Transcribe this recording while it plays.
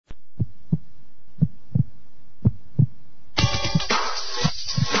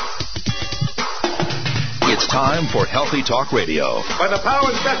time for Healthy Talk Radio. By the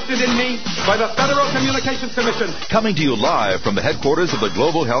powers vested in me by the Federal Communications Commission. Coming to you live from the headquarters of the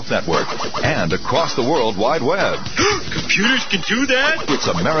Global Health Network and across the World Wide Web. Computers can do that? It's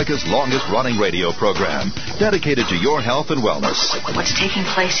America's longest-running radio program dedicated to your health and wellness. What's taking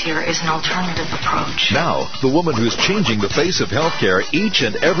place here is an alternative approach. Now, the woman who's changing the face of healthcare each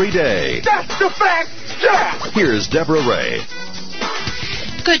and every day. That's the fact, Jack! Here's Deborah Ray.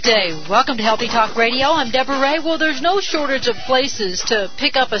 Good day. Welcome to Healthy Talk Radio. I'm Deborah Ray. Well, there's no shortage of places to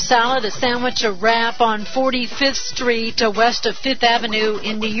pick up a salad, a sandwich, a wrap on 45th Street west of 5th Avenue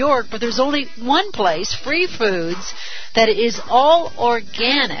in New York, but there's only one place, Free Foods, that is all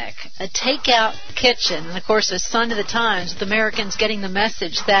organic, a takeout kitchen. And, of course, a sign of the times with Americans getting the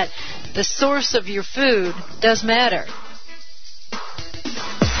message that the source of your food does matter.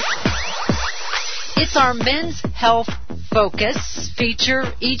 It's our Men's Health Focus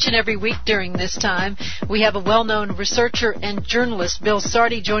feature each and every week during this time. We have a well-known researcher and journalist, Bill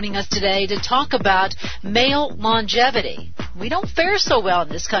Sardi, joining us today to talk about male longevity. We don't fare so well in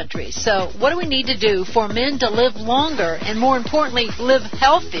this country, so what do we need to do for men to live longer and, more importantly, live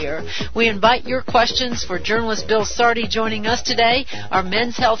healthier? We invite your questions for journalist Bill Sardi joining us today. Our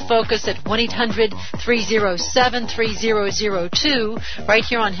Men's Health Focus at 1-800-307-3002 right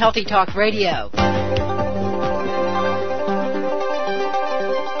here on Healthy Talk Radio.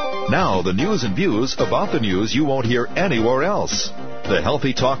 Now, the news and views about the news you won't hear anywhere else. The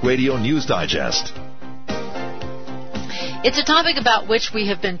Healthy Talk Radio News Digest. It's a topic about which we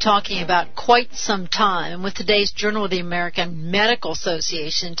have been talking about quite some time, and with today's Journal of the American Medical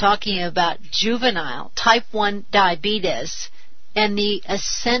Association talking about juvenile type 1 diabetes and the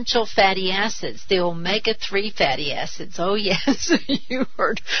essential fatty acids, the omega-3 fatty acids. Oh, yes, you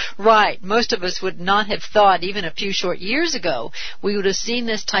heard right. Most of us would not have thought, even a few short years ago, we would have seen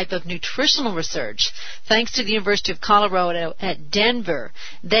this type of nutritional research. Thanks to the University of Colorado at Denver,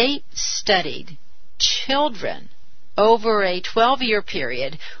 they studied children over a 12-year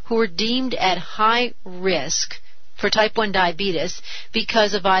period who were deemed at high risk for type 1 diabetes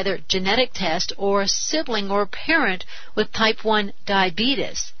because of either genetic test or a sibling or parent with type 1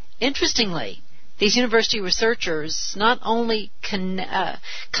 diabetes. Interestingly, these university researchers not only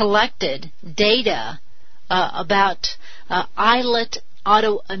collected data about islet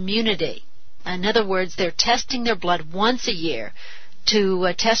autoimmunity. In other words, they're testing their blood once a year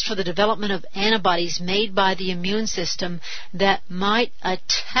to test for the development of antibodies made by the immune system that might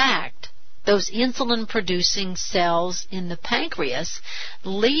attack those insulin-producing cells in the pancreas,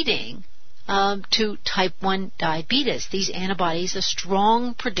 leading to type 1 diabetes. These antibodies, a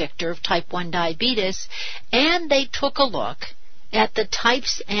strong predictor of type 1 diabetes, and they took a look at the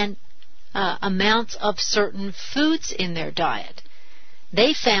types and amounts of certain foods in their diet.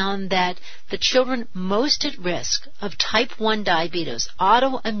 They found that the children most at risk of type 1 diabetes,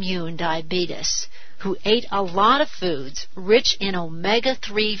 autoimmune diabetes, who ate a lot of foods rich in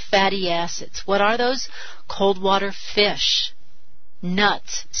omega-3 fatty acids. What are those? Cold water fish,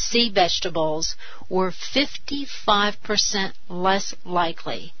 nuts, sea vegetables, were 55% less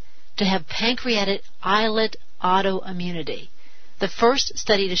likely to have pancreatic islet autoimmunity. The first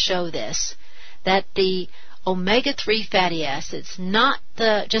study to show this, that the omega-3 fatty acids, not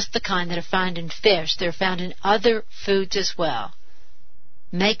just the kind that are found in fish, they're found in other foods as well,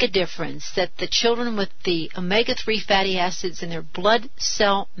 make a difference, that the children with the omega-3 fatty acids in their blood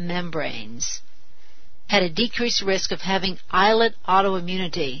cell membranes had a decreased risk of having islet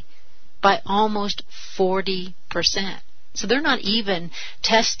autoimmunity by almost 40%. So they're not even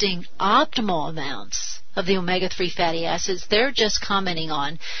testing optimal amounts of the omega-3 fatty acids. They're just commenting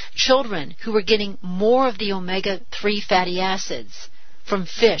on children who were getting more of the omega-3 fatty acids from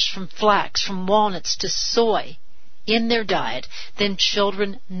fish, from flax, from walnuts to soy in their diet than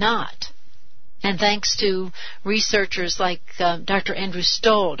children not. And thanks to researchers like Dr. Andrew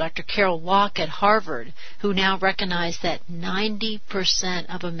Stoll, Dr. Carol Locke at Harvard, who now recognize that 90%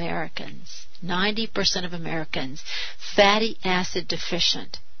 of Americans, fatty acid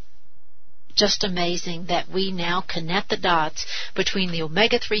deficient. Just amazing that we now connect the dots between the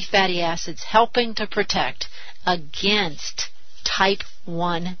omega-3 fatty acids helping to protect against type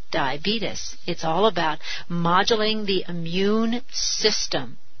 1 diabetes. It's all about modulating the immune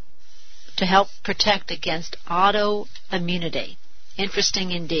system to help protect against autoimmunity.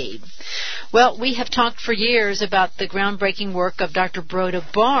 Interesting indeed. Well, we have talked for years about the groundbreaking work of Dr. Broda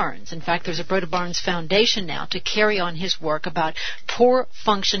Barnes. In fact, there's a Broda Barnes Foundation now to carry on his work about poor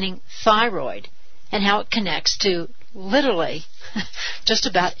functioning thyroid and how it connects to literally just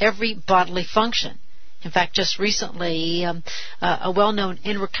about every bodily function. In fact, just recently, a well-known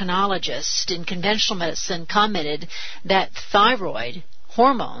endocrinologist in conventional medicine commented that thyroid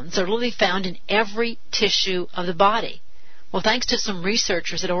hormones are literally found in every tissue of the body. Well, thanks to some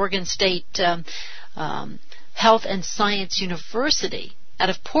researchers at Oregon State Health and Science University out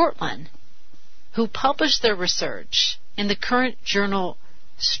of Portland, who published their research in the current journal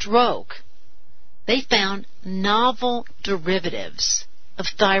Stroke, they found novel derivatives of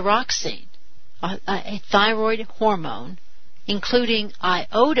thyroxine, a thyroid hormone, including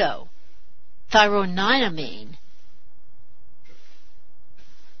iodothyronidamine,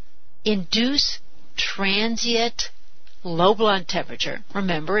 induce transient low blood temperature.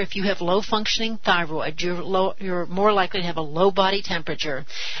 Remember, if you have low-functioning thyroid, you're more likely to have a low body temperature,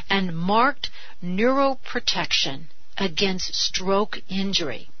 and marked neuroprotection against stroke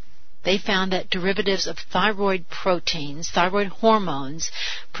injury. They found that derivatives of thyroid proteins, thyroid hormones,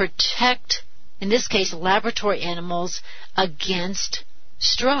 protect, in this case, laboratory animals against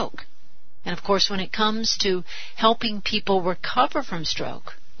stroke. And of course, when it comes to helping people recover from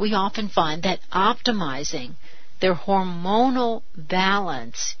stroke, we often find that optimizing their hormonal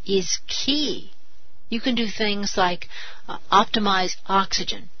balance is key. You can do things like optimize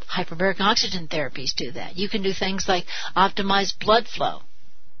oxygen. Hyperbaric oxygen therapies do that. You can do things like optimize blood flow.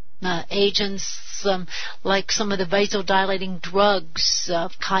 Agents like some of the vasodilating drugs,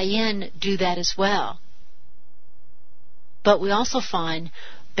 cayenne, do that as well. But we also find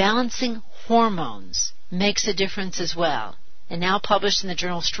balancing hormones makes a difference as well. And now published in the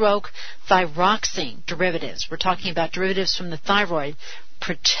journal Stroke, thyroxine derivatives, we're talking about derivatives from the thyroid,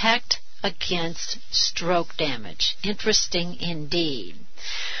 protect against stroke damage. Interesting indeed.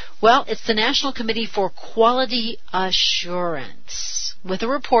 Well, it's the National Committee for Quality Assurance, with a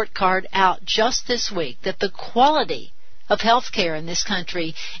report card out just this week that the quality of health care in this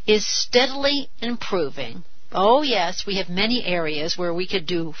country is steadily improving. Oh, yes, we have many areas where we could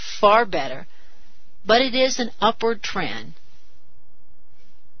do far better, but it is an upward trend.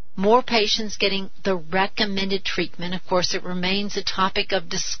 More patients getting the recommended treatment. Of course, it remains a topic of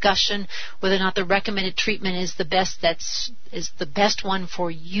discussion whether or not the recommended treatment is the best one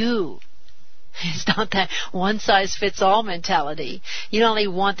for you. It's not that one-size-fits-all mentality. You not only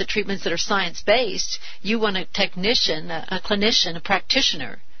want the treatments that are science-based, you want a technician, a clinician, a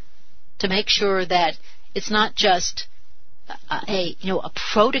practitioner to make sure that it's not just a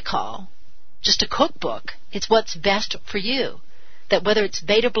protocol, just a cookbook. It's what's best for you. That whether it's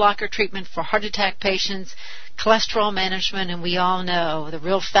beta blocker treatment for heart attack patients, cholesterol management, and we all know the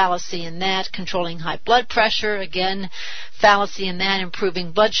real fallacy in that, controlling high blood pressure, again, fallacy in that,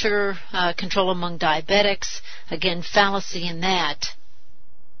 improving blood sugar control among diabetics, again, fallacy in that,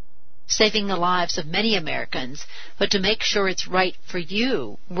 saving the lives of many Americans, but to make sure it's right for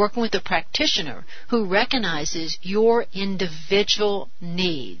you, working with a practitioner who recognizes your individual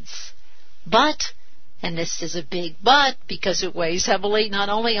needs. But, and this is a big but because it weighs heavily not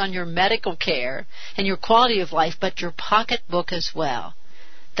only on your medical care and your quality of life, but your pocketbook as well,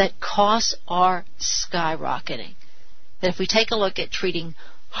 that costs are skyrocketing. That if we take a look at treating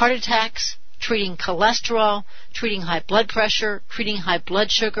heart attacks, treating cholesterol, treating high blood pressure, treating high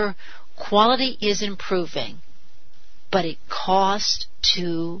blood sugar, quality is improving, but it costs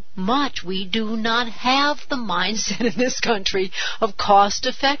too much. We do not have the mindset in this country of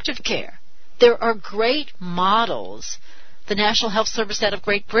cost-effective care. There are great models. The National Health Service out of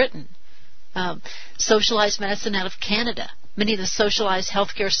Great Britain, socialized medicine out of Canada, many of the socialized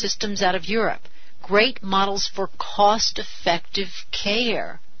healthcare systems out of Europe. Great models for cost-effective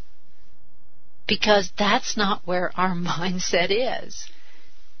care. Because that's not where our mindset is.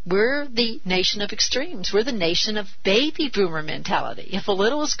 We're the nation of extremes. We're the nation of baby boomer mentality. If a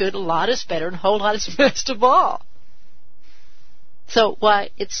little is good, a lot is better, and a whole lot is best of all. So while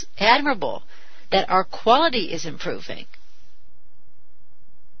it's admirable that our quality is improving,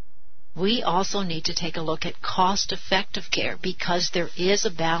 we also need to take a look at cost-effective care because there is a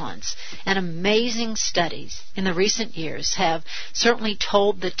balance. And amazing studies in the recent years have certainly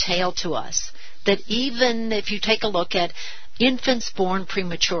told the tale to us that even if you take a look at infants born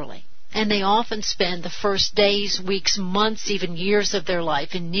prematurely, and they often spend the first days, weeks, months, even years of their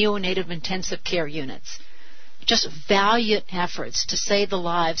life in neonatal intensive care units, just valiant efforts to save the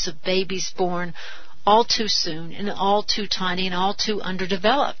lives of babies born all too soon and all too tiny and all too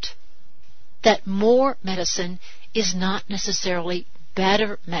underdeveloped. That more medicine is not necessarily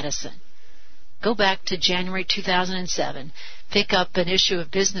better medicine. Go back to January 2007, pick up an issue of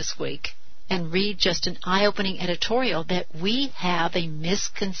Business Week, and read just an eye-opening editorial that we have a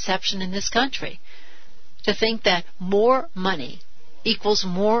misconception in this country to think that more money equals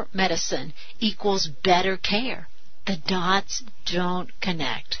more medicine equals better care. The dots don't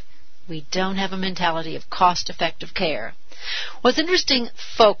connect. We don't have a mentality of cost-effective care. What's interesting,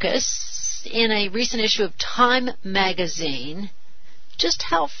 Focus, in a recent issue of Time magazine, just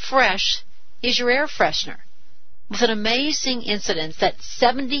how fresh is your air freshener? With an amazing incidence that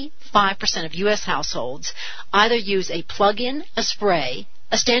 75% of U.S. households either use a plug-in, a spray,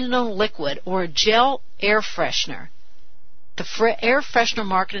 a standalone liquid, or a gel air freshener. The air freshener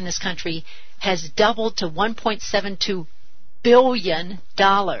market in this country has doubled to $1.72 billion.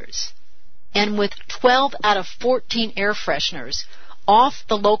 And with 12 out of 14 air fresheners off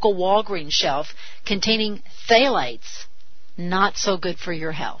the local Walgreens shelf containing phthalates, not so good for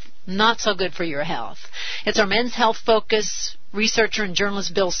your health. Not so good for your health. It's our Men's Health Focus researcher and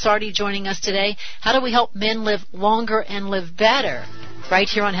journalist Bill Sardi joining us today. How do we help men live longer and live better? Right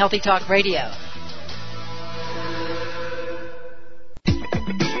here on Healthy Talk Radio.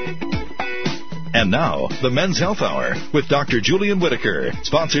 And now, the Men's Health Hour with Dr. Julian Whitaker,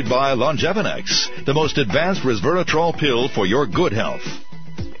 sponsored by Longevinex, the most advanced resveratrol pill for your good health.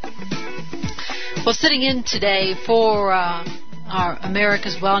 Well, sitting in today for our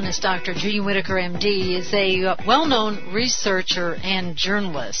America's Wellness Doctor, Julian Whitaker, MD, is a well-known researcher and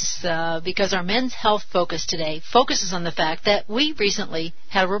journalist because our Men's Health Focus today focuses on the fact that we recently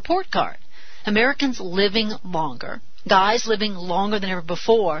had a report card. Americans living longer, guys living longer than ever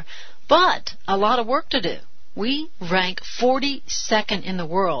before, but a lot of work to do. We rank 42nd in the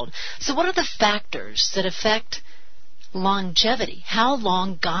world. So what are the factors that affect longevity? How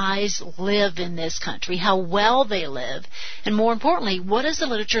long guys live in this country, how well they live, and more importantly, what does the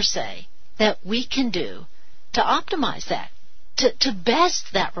literature say that we can do to optimize that, to best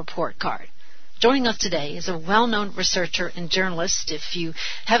that report card? Joining us today is a well-known researcher and journalist. If you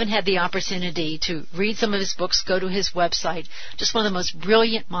haven't had the opportunity to read some of his books, go to his website. Just one of the most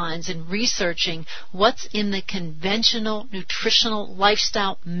brilliant minds in researching what's in the conventional nutritional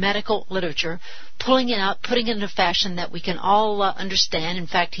lifestyle medical literature, pulling it out, putting it in a fashion that we can all understand. In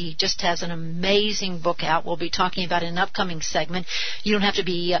fact, he just has an amazing book out. We'll be talking about it in an upcoming segment. You don't have to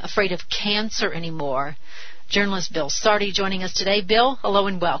be afraid of cancer anymore. Journalist Bill Sardi joining us today. Bill, hello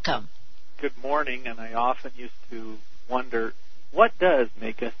and welcome. Good morning, and I often used to wonder, what does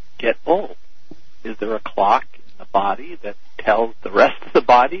make us get old? Is there a clock in the body that tells the rest of the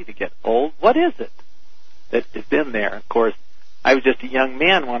body to get old? What is it that is in there? Of course, I was just a young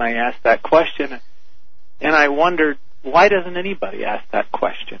man when I asked that question, and I wondered, why doesn't anybody ask that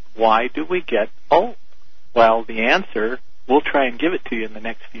question? Why do we get old? Well, the answer, we'll try and give it to you in the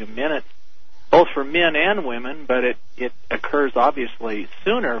next few minutes, both for men and women, but it occurs obviously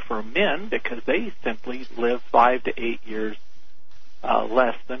sooner for men because they simply live 5 to 8 years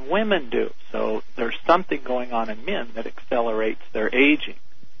less than women do. So there's something going on in men that accelerates their aging.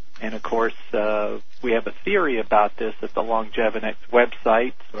 And of course, we have a theory about this at the Longevinex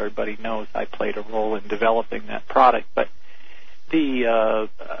website, so everybody knows I played a role in developing that product. But the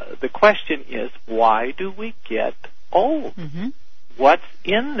question is, why do we get old? Mm-hmm. What's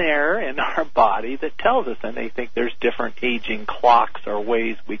in there in our body that tells us? And they think there's different aging clocks or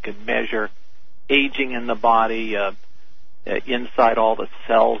ways we can measure aging in the body. Inside all the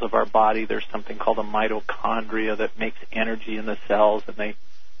cells of our body, there's something called a mitochondria that makes energy in the cells, and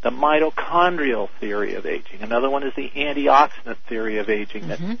the mitochondrial theory of aging. Another one is the antioxidant theory of aging,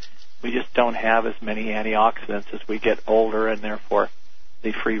 that we just don't have as many antioxidants as we get older, and therefore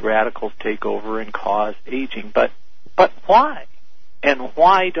the free radicals take over and cause aging. But why? And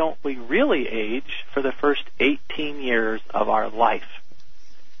why don't we really age for the first 18 years of our life?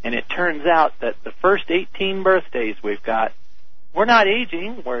 And it turns out that the first 18 birthdays we've got, we're not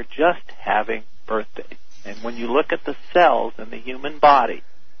aging, we're just having birthdays. And when you look at the cells in the human body,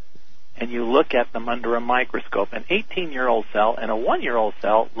 and you look at them under a microscope, an 18-year-old cell and a 1-year-old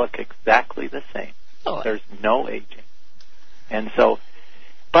cell look exactly the same. Oh. There's no aging. And so,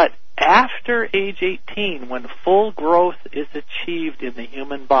 but after age 18, when full growth is achieved in the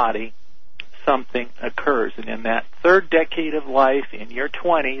human body, something occurs. And in that third decade of life, in your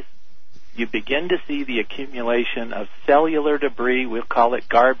 20s, you begin to see the accumulation of cellular debris, we'll call it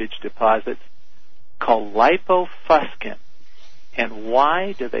garbage deposits, called lipofuscin. And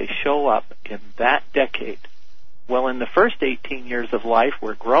why do they show up in that decade? Well, in the first 18 years of life,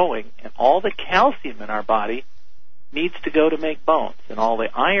 we're growing, and all the calcium in our body needs to go to make bones, and all the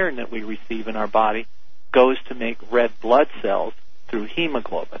iron that we receive in our body goes to make red blood cells through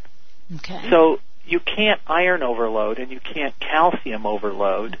hemoglobin. Okay. So you can't iron overload and you can't calcium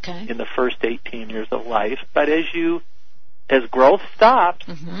overload in the first 18 years of life, but as growth stops,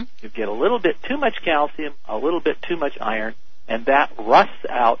 you get a little bit too much calcium, a little bit too much iron, and that rusts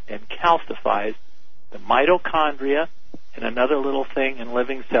out and calcifies the mitochondria and another little thing in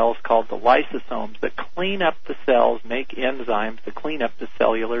living cells called the lysosomes that clean up the cells, make enzymes to clean up the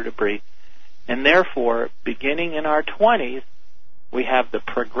cellular debris. And therefore, beginning in our 20s, we have the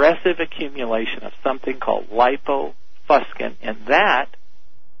progressive accumulation of something called lipofuscin, and that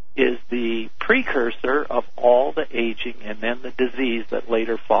is the precursor of all the aging and then the disease that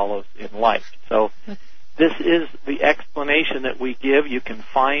later follows in life. So this is the explanation that we give. You can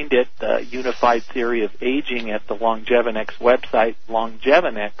find it, the Unified Theory of Aging, at the Longevinex website,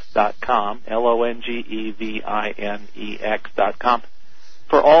 longevinex.com, LONGEVINEX.com,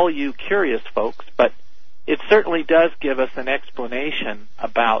 for all you curious folks. But it certainly does give us an explanation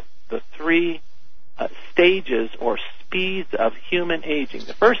about the three stages or speeds of human aging.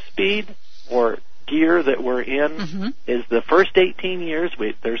 The first speed or gear that we're in is the first 18 years.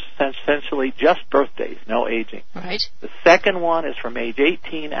 There's essentially just birthdays, no aging. Right. The second one is from age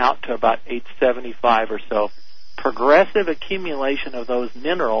 18 out to about age 75 or so. Progressive accumulation of those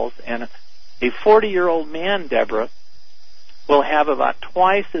minerals, and a 40-year-old man, Deborah, will have about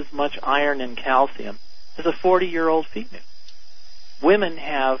twice as much iron and calcium as a 40-year-old female. Women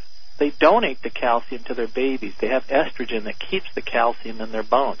they donate the calcium to their babies. They have estrogen that keeps the calcium in their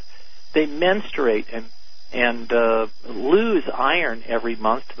bones. They menstruate and lose iron every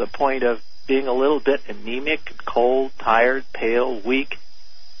month to the point of being a little bit anemic, cold, tired, pale, weak,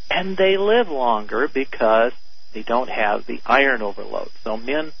 and they live longer because they don't have the iron overload. So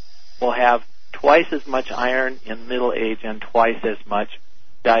men will have twice as much iron in middle age and twice as much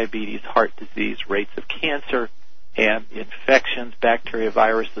diabetes, heart disease, rates of cancer, and infections, bacteria,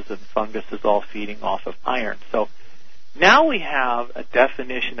 viruses, and funguses all feeding off of iron. So now we have a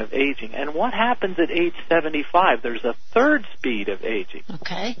definition of aging. And what happens at age 75? There's a third speed of aging.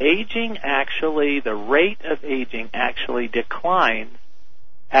 Okay. The rate of aging actually declines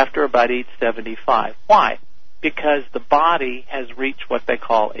after about age 75. Why? Because the body has reached what they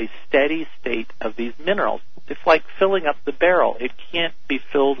call a steady state of these minerals. It's like filling up the barrel. It can't be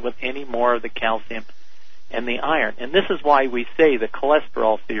filled with any more of the calcium and the iron. And this is why we say the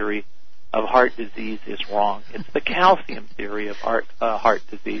cholesterol theory of heart disease is wrong. It's the calcium theory of heart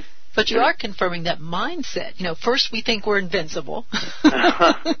disease. But you are confirming that mindset. First we think we're invincible.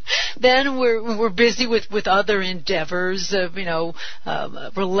 Then we're busy with other endeavors of,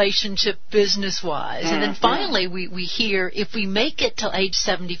 relationship, business-wise. And then finally we hear if we make it till age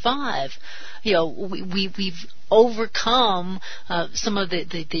 75, we've overcome some of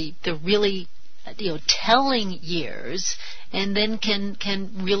the really telling years, and then can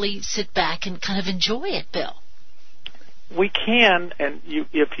really sit back and kind of enjoy it, Bill. We can, and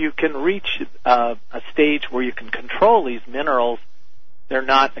if you can reach a stage where you can control these minerals, they're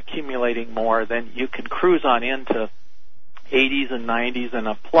not accumulating more, then you can cruise on into 80s and 90s and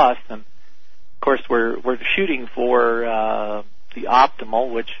a plus. And of course, we're shooting for the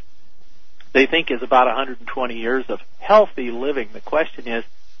optimal, which they think is about 120 years of healthy living. The question is,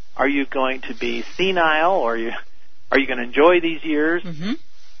 are you going to be senile, or are you going to enjoy these years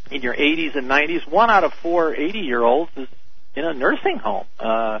in your 80s and 90s? 1 out of 4 80-year-olds is in a nursing home.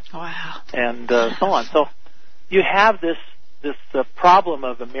 Wow. And so on. So you have this problem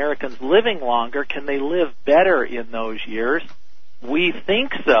of Americans living longer. Can they live better in those years? We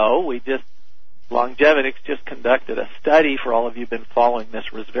think so. Longevinex just conducted a study, for all of you who've been following this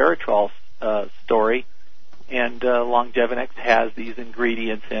resveratrol story. And Longevinex has these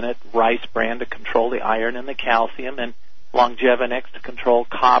ingredients in it: rice bran to control the iron and the calcium, and Longevinex to control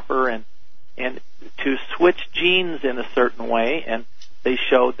copper, and to switch genes in a certain way. And they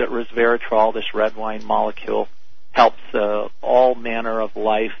showed that resveratrol, this red wine molecule, helps all manner of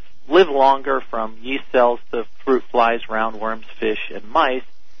life live longer, from yeast cells to fruit flies, roundworms, fish, and mice.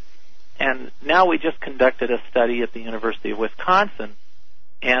 And now we just conducted a study at the University of Wisconsin,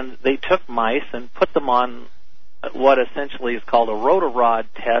 and they took mice and put them on what essentially is called a rotarod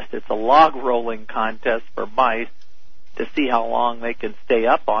test. It's a log rolling contest for mice to see how long they can stay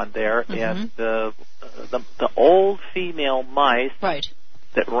up on there. And the old female mice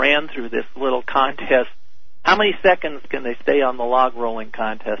that ran through this little contest, how many seconds can they stay on the log rolling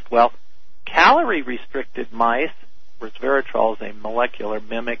contest? Well, calorie restricted mice, resveratrol is a molecular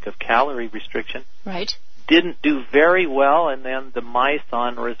mimic of calorie restriction, didn't do very well, and then the mice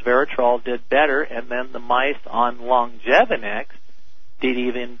on resveratrol did better, and then the mice on Longevinex did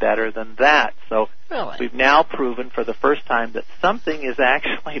even better than that. So we've now proven for the first time that something is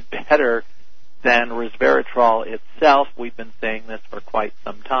actually better than resveratrol itself. We've been saying this for quite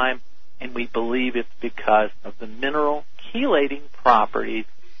some time, and we believe it's because of the mineral chelating properties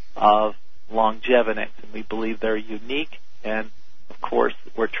of Longevinex, and we believe they're unique And, of course,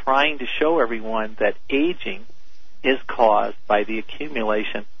 we're trying to show everyone that aging is caused by the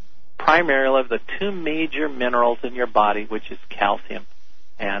accumulation primarily of the two major minerals in your body, which is calcium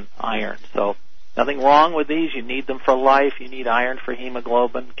and iron. So nothing wrong with these. You need them for life. You need iron for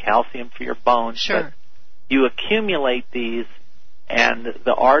hemoglobin, calcium for your bones. Sure. But you accumulate these, and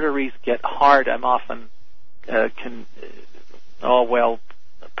the arteries get hard. I'm often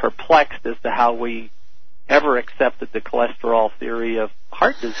perplexed as to how we ever accepted the cholesterol theory of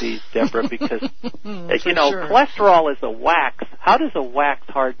heart disease, Deborah, because, sure. cholesterol is a wax. How does a wax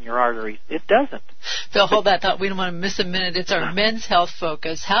harden your arteries? It doesn't. Phil, hold that thought. We don't want to miss a minute. It's our men's health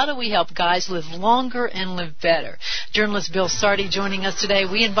focus. How do we help guys live longer and live better? Journalist Bill Sardi joining us today.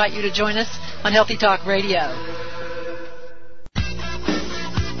 We invite you to join us on Healthy Talk Radio.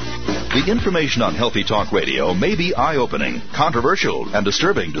 The information on Healthy Talk Radio may be eye-opening, controversial, and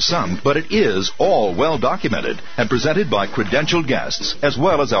disturbing to some, but it is all well documented and presented by credentialed guests, as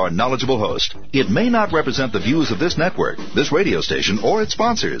well as our knowledgeable host. It may not represent the views of this network, this radio station, or its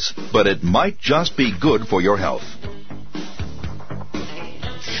sponsors, but it might just be good for your health.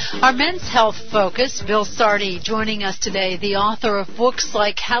 Our men's health focus, Bill Sardi, joining us today, the author of books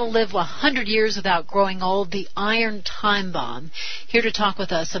like How to Live 100 Years Without Growing Old, The Iron Time Bomb, here to talk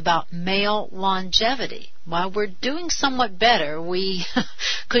with us about male longevity. While we're doing somewhat better, we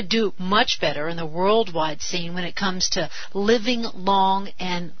could do much better in the worldwide scene when it comes to living long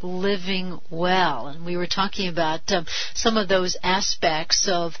and living well. And we were talking about some of those aspects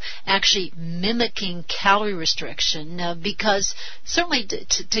of actually mimicking calorie restriction because certainly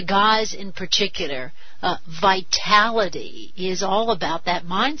to guys in particular, vitality is all about that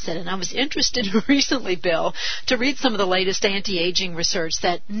mindset. And I was interested recently, Bill, to read some of the latest anti-aging research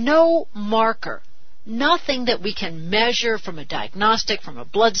that no marker, nothing that we can measure from a diagnostic, from a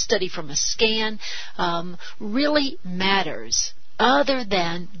blood study, from a scan, really matters other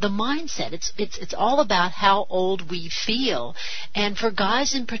than the mindset. It's all about how old we feel. And for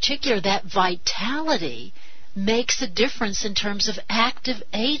guys in particular, that vitality makes a difference in terms of active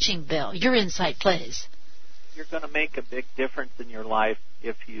aging, Bill. Your insight, please. You're going to make a big difference in your life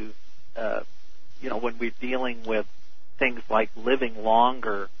if you, when we're dealing with things like living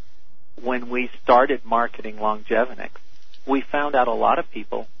longer. When we started marketing Longevinics, we found out a lot of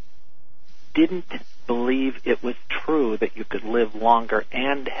people didn't believe it was true that you could live longer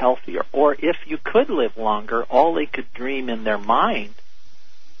and healthier. Or if you could live longer, all they could dream in their mind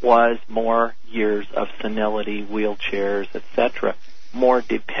was more years of senility, wheelchairs, etc., more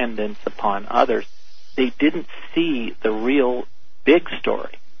dependence upon others. They didn't see the real big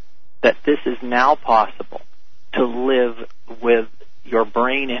story, that this is now possible to live with your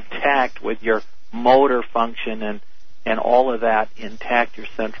brain intact, with your motor function and all of that intact, your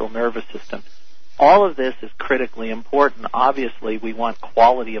central nervous system. All of this is critically important. Obviously, we want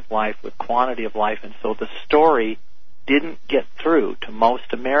quality of life with quantity of life, and so the story didn't get through to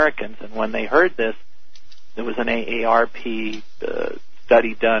most Americans. And when they heard this, there was an AARP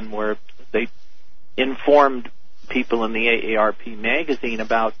study done where they informed people in the AARP magazine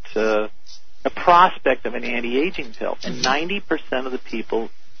about the prospect of an anti-aging pill. And 90% of the people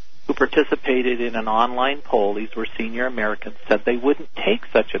who participated in an online poll, these were senior Americans, said they wouldn't take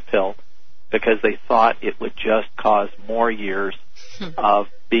such a pill because they thought it would just cause more years of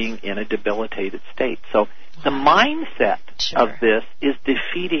being in a debilitated state. So the mindset of this is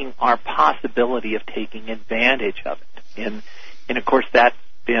defeating our possibility of taking advantage of it. And of course, that's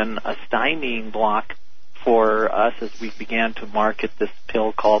been a stymieing block for us as we began to market this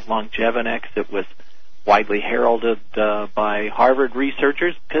pill called Longevinics. It was widely heralded by Harvard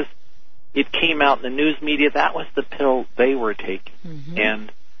researchers because it came out in the news media. That was the pill they were taking. Mm-hmm.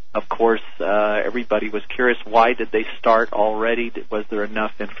 And, of course, everybody was curious, why did they start already? Was there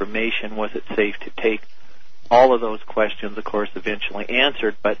enough information? Was it safe to take? All of those questions, of course, eventually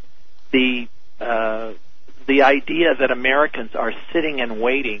answered. But the idea that Americans are sitting and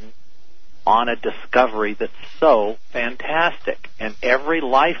waiting on a discovery that's so fantastic, and every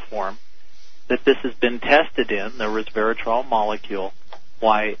life form that this has been tested in, the resveratrol molecule,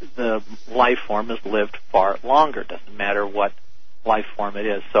 why the life form has lived far longer. Doesn't matter what life form it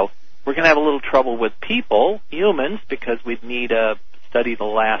is. So we're going to have a little trouble with people, humans, because we'd need a study to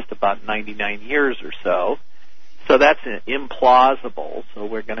last about 99 years or so. So that's implausible. So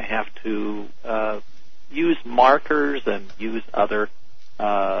we're going to have to use markers and use other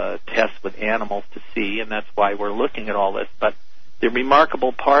tests with animals to see, and that's why we're looking at all this. But the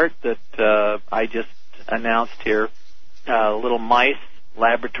remarkable part that I just announced here, little mice,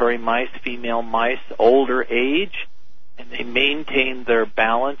 laboratory mice, female mice, older age, and they maintain their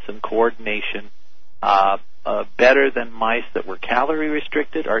balance and coordination better than mice that were calorie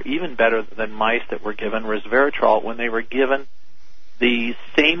restricted, or even better than mice that were given resveratrol when they were given the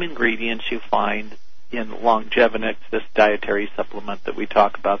same ingredients you find in Longevinix, this dietary supplement that we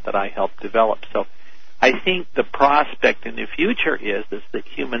talk about that I helped develop. So I think the prospect in the future is that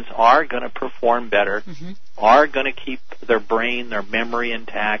humans are going to perform better, are going to keep their brain, their memory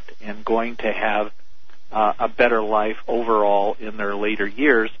intact, and going to have a better life overall in their later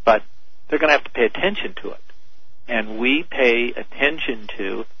years, but they're going to have to pay attention to it. And we pay attention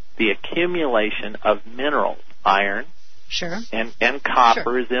to the accumulation of minerals, iron, and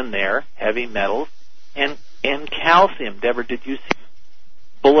copper is in there, heavy metals, and calcium. Deborah, did you see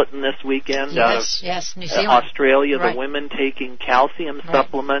a bulletin this weekend out of New Zealand, Australia? The women taking calcium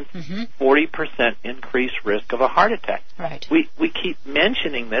supplements, 40% increased risk of a heart attack. Right. We keep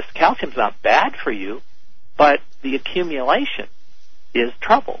mentioning this. Calcium's not bad for you, but the accumulation is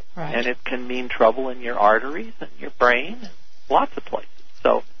trouble, and it can mean trouble in your arteries and your brain and lots of places.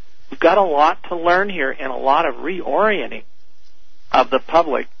 So we've got a lot to learn here and a lot of reorienting of the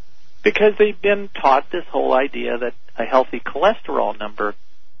public, because they've been taught this whole idea that a healthy cholesterol number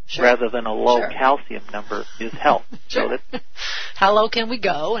rather than a low calcium number is health. So how low can we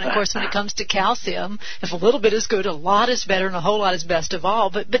go? And of course, when it comes to calcium, if a little bit is good, a lot is better, and a whole lot is best of all.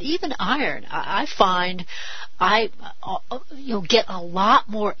 But even iron, I find I get a lot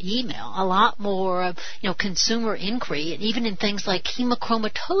more email, a lot more consumer inquiry, and even in things like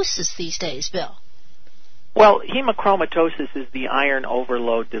hemochromatosis these days, Bill. Well, hemochromatosis is the iron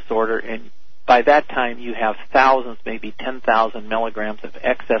overload disorder, and by that time you have thousands, maybe 10,000 milligrams of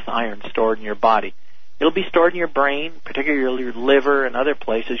excess iron stored in your body. It'll be stored in your brain, particularly your liver and other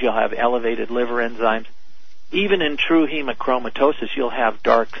places. You'll have elevated liver enzymes. Even in true hemochromatosis, you'll have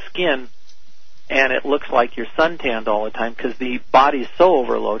dark skin, and it looks like you're suntanned all the time because the body's so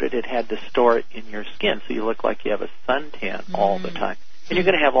overloaded it had to store it in your skin, so you look like you have a suntan all the time. And you're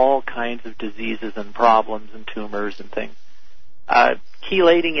going to have all kinds of diseases and problems and tumors and things.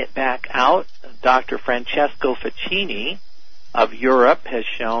 Chelating it back out, Dr. Francesco Ficini of Europe has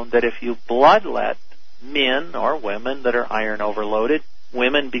shown that if you bloodlet men or women that are iron overloaded,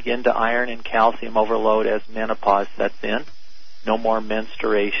 women begin to iron and calcium overload as menopause sets in. No more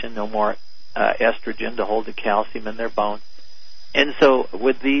menstruation, no more estrogen to hold the calcium in their bones. And so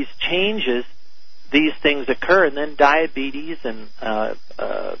with these changes, these things occur, and then diabetes and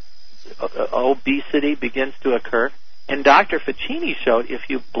obesity begins to occur. And Dr. Ficini showed if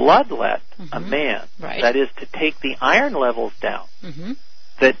you bloodlet a man, that is to take the iron levels down,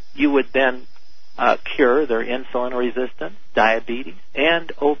 that you would then cure their insulin resistance, diabetes,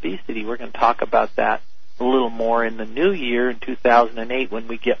 and obesity. We're going to talk about that a little more in the new year, in 2008, when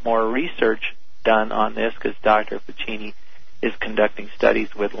we get more research done on this, because Dr. Ficini is conducting studies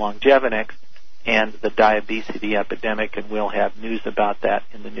with Longevinix and the diabetes epidemic, and we'll have news about that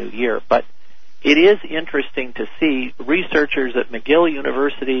in the new year. But it is interesting to see researchers at McGill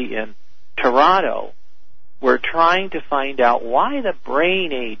University in Toronto were trying to find out why the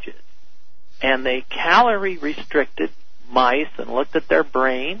brain ages. And they calorie-restricted mice and looked at their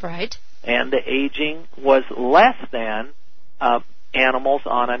brain, and the aging was less than animals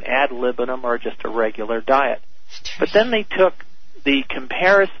on an ad libitum or just a regular diet. But then they took the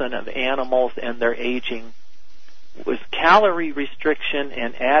comparison of animals and their aging was calorie restriction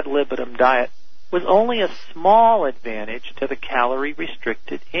and ad libitum diet was only a small advantage to the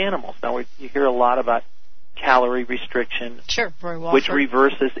calorie-restricted animals. Now, you hear a lot about calorie restriction, which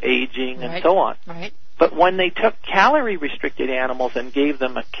reverses aging and so on. But when they took calorie-restricted animals and gave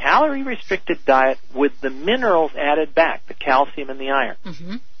them a calorie-restricted diet with the minerals added back, the calcium and the iron,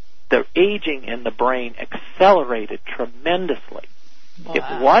 the aging in the brain accelerated tremendously. Wow.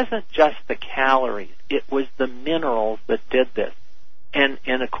 It wasn't just the calories. It was the minerals that did this. And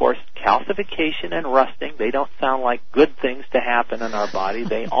of course, calcification and rusting, they don't sound like good things to happen in our body.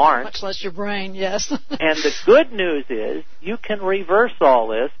 They aren't. Much less your brain, yes. And the good news is you can reverse all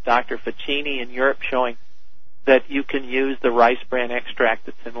this. Dr. Ficini in Europe showing that you can use the rice bran extract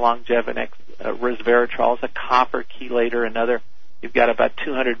that's in Longevinix, resveratrol, is a copper chelator, another. You've got about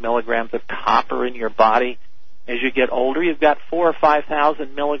 200 milligrams of copper in your body. As you get older, you've got 4,000 or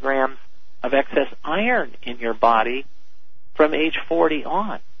 5,000 milligrams of excess iron in your body from age 40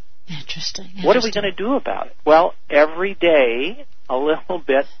 on. Interesting. What are we going to do about it? Well, every day, a little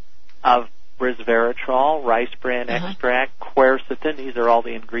bit of resveratrol, rice bran extract, quercetin, these are all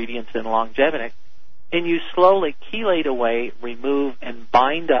the ingredients in Longevinix, and you slowly chelate away, remove, and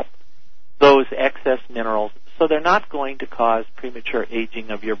bind up those excess minerals so they're not going to cause premature aging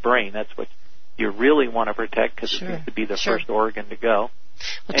of your brain. That's what you really want to protect because it seems to be the first organ to go,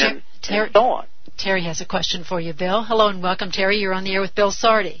 and so on. Terry has a question for you, Bill. Hello and welcome, Terry. You're on the air with Bill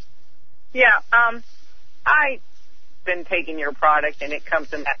Sardi. Yeah, I've been taking your product, and it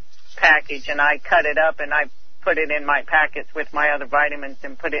comes in that package, and I cut it up, and I put it in my packets with my other vitamins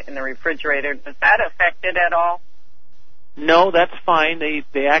and put it in the refrigerator. Does that affect it at all? No, that's fine.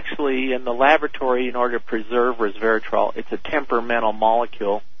 They actually, in the laboratory, in order to preserve resveratrol, it's a temperamental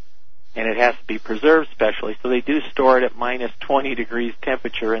molecule, and it has to be preserved specially. So they do store it at minus 20 degrees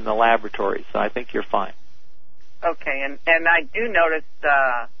temperature in the laboratory. So I think you're fine. Okay, and I do notice,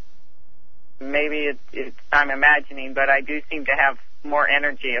 maybe I'm imagining, but I do seem to have more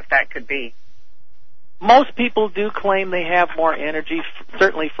energy, if that could be. Most people do claim they have more energy,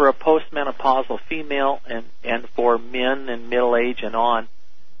 certainly for a postmenopausal female and for men in middle age and on,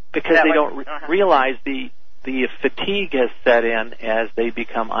 because they don't realize the fatigue has set in as they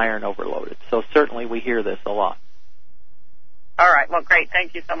become iron overloaded. So certainly we hear this a lot. All right. Well, great.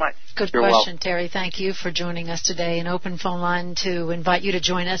 Thank you so much. Good You're question, welcome. Terry. Thank you for joining us today. An open phone line to invite you to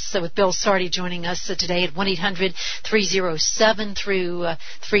join us with Bill Sardi joining us today at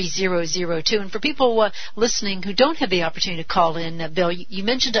 1-800-307-3002. And for people listening who don't have the opportunity to call in, Bill, you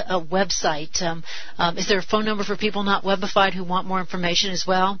mentioned a website. Is there a phone number for people not webified who want more information as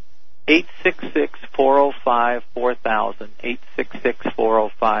well? 866-405-4000,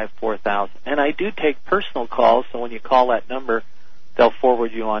 866-405-4000. And I do take personal calls, so when you call that number, they'll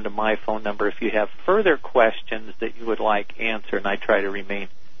forward you on to my phone number if you have further questions that you would like answered, and I try to remain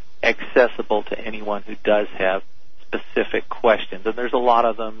accessible to anyone who does have specific questions. And there's a lot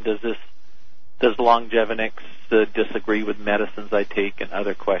of them. Does Longevinix disagree with medicines I take, and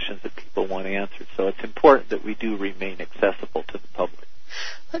other questions that people want answered. So it's important that we do remain accessible to the public.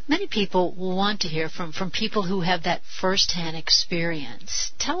 But many people want to hear from people who have that first-hand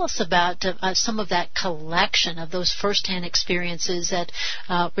experience. Tell us about some of that collection of those first-hand experiences at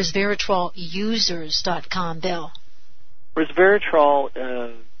resveratrolusers.com, Bill.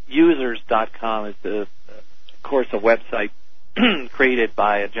 Resveratrolusers.com is, of course, a website created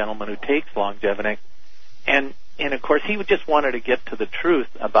by a gentleman who takes Longevinix. And of course, he just wanted to get to the truth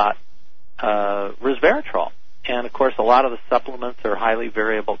about resveratrol. And, of course, a lot of the supplements are highly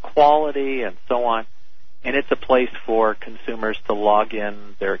variable quality and so on. And it's a place for consumers to log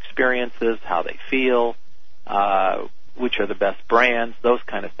in their experiences, how they feel, which are the best brands, those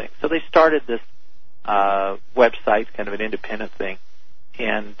kind of things. So they started this website, kind of an independent thing.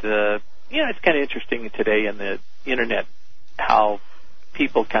 And, it's kind of interesting today in the Internet how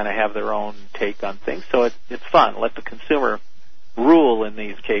people kind of have their own take on things. So it's fun. Let the consumer rule in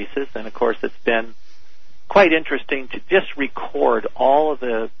these cases. And, of course, it's been quite interesting to just record all of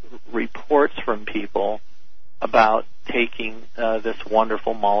the reports from people about taking this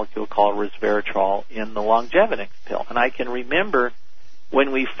wonderful molecule called resveratrol in the Longevinix pill. And I can remember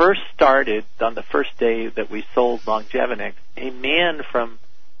when we first started, on the first day that we sold Longevinix, a man from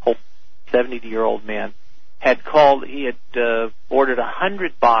Hope, 70-year-old man, had called. He had ordered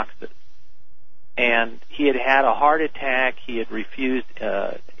 100 boxes, and he had had a heart attack. He had refused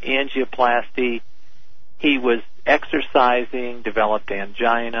angioplasty. He was exercising, developed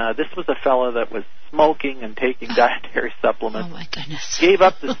angina. This was a fellow that was smoking and taking dietary supplements. Oh, my goodness. Gave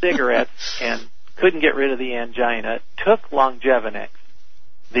up the cigarettes and couldn't get rid of the angina. Took Longevinix.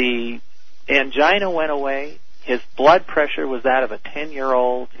 The angina went away. His blood pressure was that of a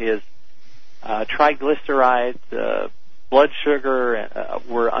 10-year-old. His triglycerides, blood sugar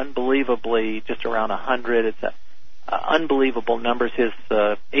were unbelievably just around 100. It's unbelievable numbers. His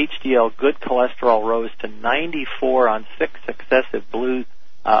HDL, good cholesterol, rose to 94 on 6 successive blood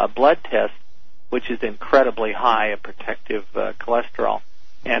tests, which is incredibly high, a protective cholesterol.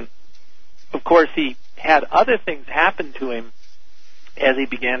 And, of course, he had other things happen to him as he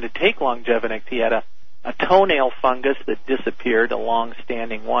began to take Longevinix. He had a toenail fungus that disappeared, a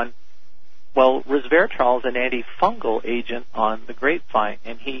long-standing one. Well, resveratrol is an antifungal agent on the grapevine,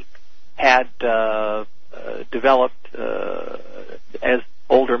 and he had developed, as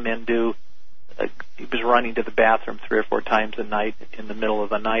older men do, he was running to the bathroom 3 or 4 times a night in the middle of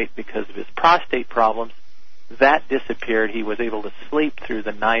the night because of his prostate problems. That disappeared. He was able to sleep through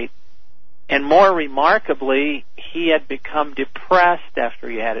the night. And more remarkably, he had become depressed after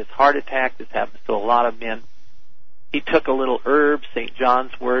he had his heart attack. This happens to a lot of men. He took a little herb, St.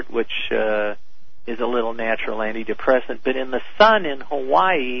 John's wort, which is a little natural antidepressant. But in the sun in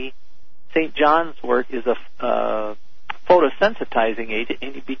Hawaii, St. John's wort is a photosensitizing agent,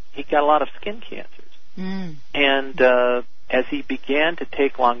 and he got a lot of skin cancers. And as he began to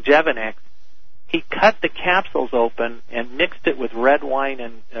take Longevinix, he cut the capsules open and mixed it with red wine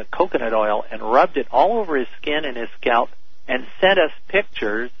and coconut oil and rubbed it all over his skin and his scalp and sent us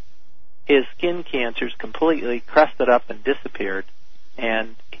pictures. his skin cancers completely crusted up and disappeared,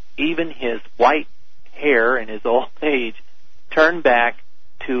 and even his white hair in his old age turned back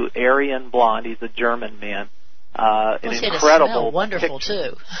to Aryan blonde. He's a German man. An incredible, wonderful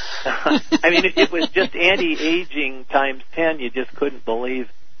too. I mean, it was just anti-aging times 10. You just couldn't believe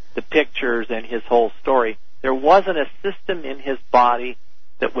the pictures and his whole story. There wasn't a system in his body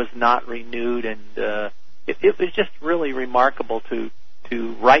that was not renewed, and it was just really remarkable to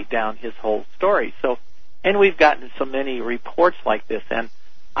write down his whole story. So, and we've gotten so many reports like this, and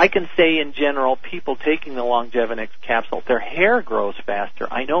I can say in general, people taking the Longevinex capsule, their hair grows faster.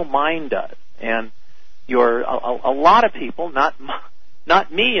 I know mine does, and a lot of people, not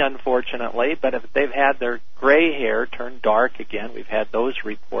me, unfortunately, but if they've had their gray hair turn dark again, we've had those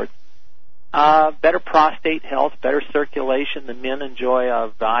reports. Better prostate health, better circulation. The men enjoy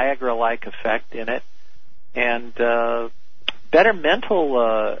a Viagra-like effect in it, and better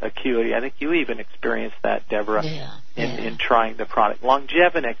mental acuity. I think you even experienced that, Deborah, in trying the product.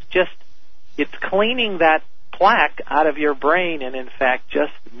 Longevinex, it's cleaning that plaque out of your brain, and in fact,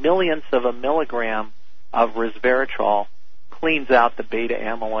 just millionths of a milligram of resveratrol cleans out the beta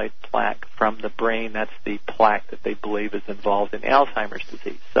amyloid plaque from the brain. That's the plaque that they believe is involved in Alzheimer's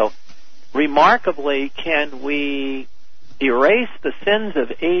disease. So, remarkably, can we erase the sins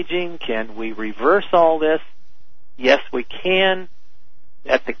of aging? Can we reverse all this? Yes, we can.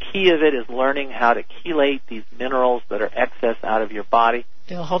 The key of it is learning how to chelate these minerals that are excess out of your body.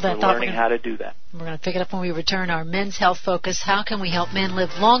 Bill, hold that thought. Learning how to do that. We're going to pick it up when we return. Our Men's Health Focus. How can we help men live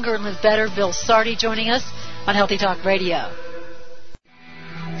longer and live better? Bill Sardi joining us on Healthy Talk Radio.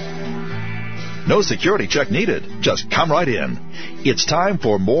 No security check needed. Just come right in. It's time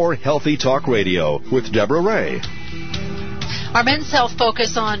for more Healthy Talk Radio with Deborah Ray. Our Men's Health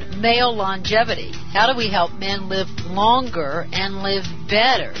Focus on male longevity. How do we help men live longer and live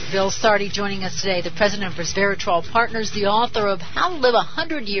better? Bill Sardi joining us today, the president of Resveratrol Partners, the author of How to Live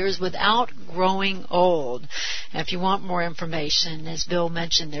 100 Years Without Growing Old. And if you want more information, as Bill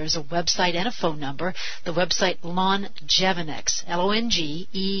mentioned, there's a website and a phone number. The website Longevinex,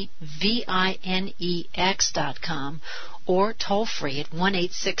 LONGEVINEX.com, or toll free at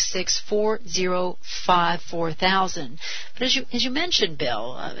 1-866-405-4000. But as you mentioned,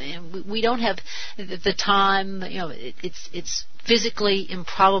 Bill, we don't have the time. It's physically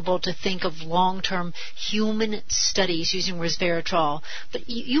improbable to think of long-term human studies using resveratrol. But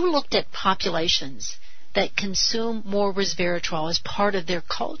you looked at populations that consume more resveratrol as part of their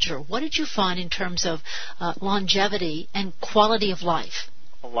culture. What did you find in terms of longevity and quality of life?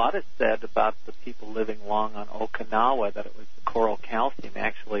 A lot is said about the people living long on Okinawa, that it was the coral calcium.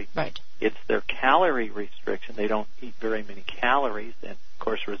 Actually, right. It's their calorie restriction. They don't eat very many calories, and of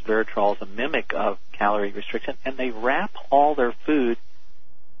course resveratrol is a mimic of calorie restriction, and they wrap all their food,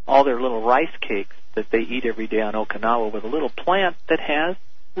 all their little rice cakes that they eat every day on Okinawa with a little plant that has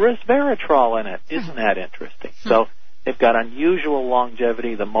resveratrol in it. Isn't that interesting? So they've got unusual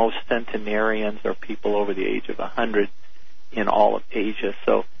longevity. The most centenarians are people over the age of 100 in all of Asia.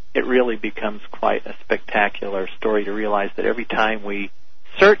 So it really becomes quite a spectacular story to realize that every time we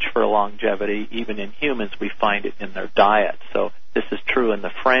search for longevity, even in humans, we find it in their diet. So this is true in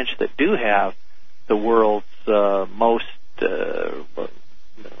the French that do have the world's most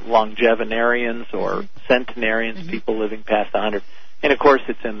longevinarians or centenarians, people living past 100. And, of course,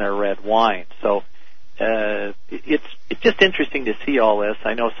 it's in their red wine. So it's just interesting to see all this.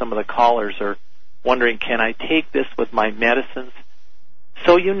 I know some of the callers are wondering, can I take this with my medicines?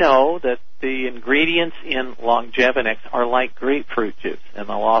 So you know that the ingredients in Longevinex are like grapefruit juice. And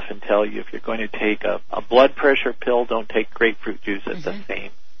they'll often tell you if you're going to take a blood pressure pill, don't take grapefruit juice at the same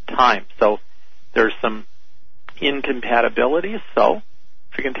time. So there's some incompatibilities. So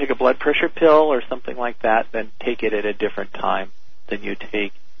if you're going to take a blood pressure pill or something like that, then take it at a different time than you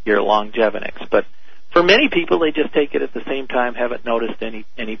take your Longevinex. But for many people, they just take it at the same time, haven't noticed any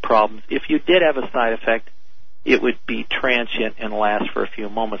problems. If you did have a side effect, it would be transient and last for a few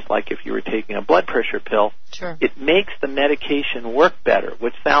moments, like if you were taking a blood pressure pill. Sure. It makes the medication work better,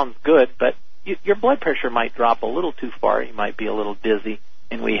 which sounds good, but your blood pressure might drop a little too far. You might be a little dizzy,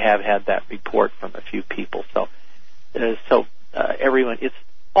 and we have had that report from a few people. So everyone, it's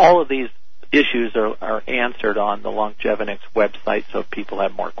all of these issues are answered on the Longevinex website, so if people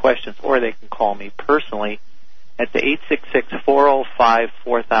have more questions, or they can call me personally at the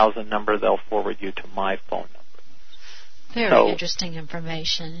 866-405-4000 number. They'll forward you to my phone number. Very interesting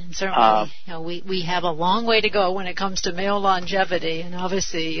information. And certainly, we have a long way to go when it comes to male longevity, and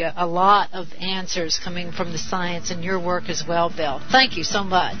obviously a lot of answers coming from the science and your work as well, Bill. Thank you so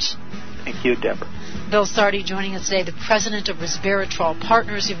much. Thank you, Deborah. Bill Sardi joining us today, the president of Resveratrol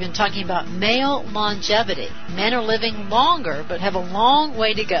Partners. We've been talking about male longevity. Men are living longer, but have a long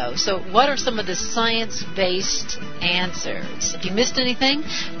way to go. So what are some of the science-based answers? If you missed anything,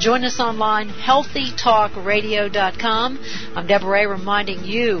 join us online, healthytalkradio.com. I'm Deborah, reminding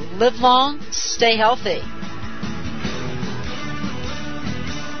you, live long, stay healthy.